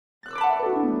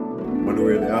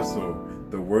Manuel Aso.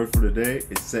 The word for today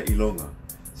is se'ilonga.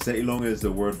 Se'ilonga is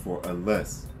the word for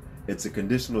unless. It's a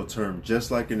conditional term just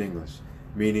like in English,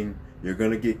 meaning you're going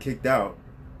to get kicked out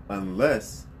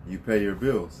unless you pay your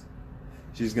bills.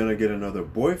 She's going to get another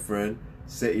boyfriend,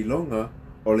 se'ilonga,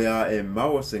 o lea e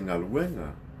maua se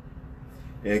ngaluenga.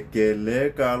 E ke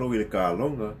le kalo I le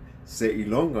kalonga,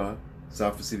 se'ilonga,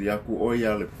 sa fasili aku o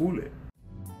ia le pule.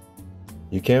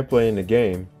 You can't play in the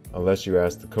game unless you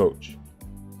ask the coach.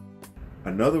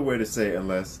 Another way to say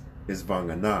unless is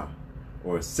vangana,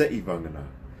 or se'i vangana.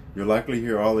 You'll likely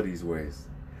hear all of these ways.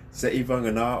 Se'i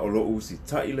vangana o lo usi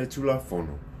ta'i le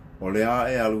tulafono, o le a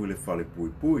e alu le fale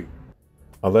pui pui.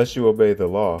 Unless you obey the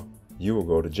law, you will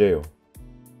go to jail.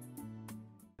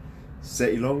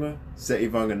 Se'ilonga, se'i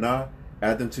vangana,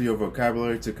 add them to your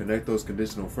vocabulary to connect those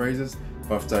conditional phrases.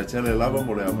 Paftai tele lava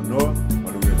mo le amanoa,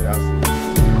 manuia le aso.